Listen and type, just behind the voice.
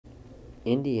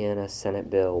Indiana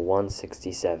Senate Bill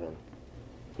 167.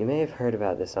 You may have heard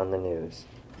about this on the news,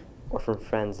 or from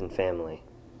friends and family.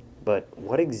 But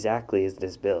what exactly is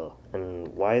this bill, and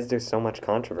why is there so much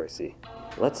controversy?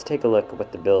 Let's take a look at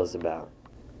what the bill is about.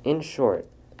 In short,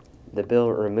 the bill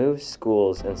removes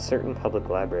schools and certain public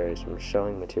libraries from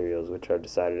showing materials which are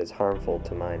decided as harmful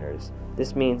to minors.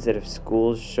 This means that if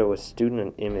schools show a student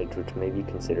an image which may be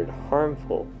considered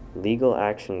harmful, legal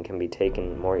action can be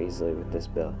taken more easily with this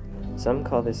bill. Some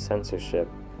call this censorship,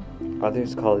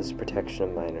 others call this protection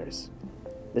of minors.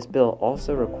 This bill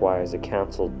also requires a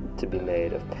council to be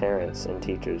made of parents and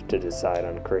teachers to decide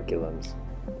on curriculums.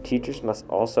 Teachers must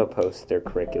also post their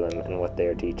curriculum and what they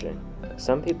are teaching.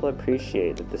 Some people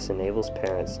appreciate that this enables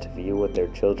parents to view what their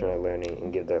children are learning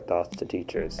and give their thoughts to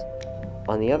teachers.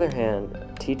 On the other hand,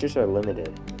 teachers are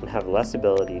limited and have less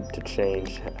ability to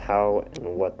change how and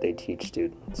what they teach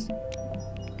students.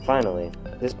 Finally,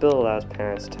 this bill allows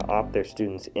parents to opt their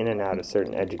students in and out of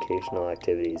certain educational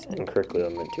activities and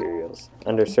curriculum materials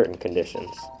under certain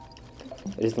conditions.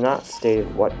 It is not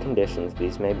stated what conditions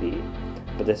these may be,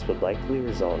 but this would likely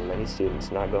result in many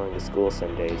students not going to school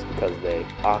some days because they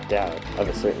opt out of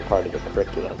a certain part of the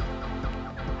curriculum.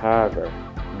 However,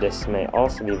 this may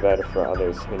also be better for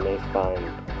others who may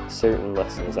find certain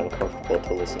lessons uncomfortable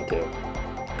to listen to.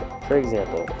 For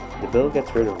example, the bill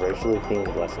gets rid of racially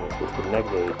themed lessons which would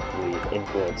negatively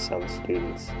influence some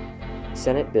students.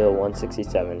 Senate Bill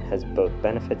 167 has both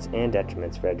benefits and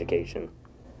detriments for education.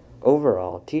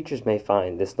 Overall, teachers may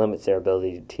find this limits their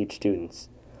ability to teach students,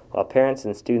 while parents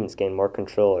and students gain more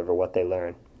control over what they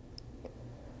learn.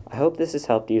 I hope this has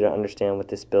helped you to understand what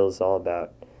this bill is all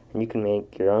about, and you can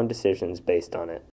make your own decisions based on it.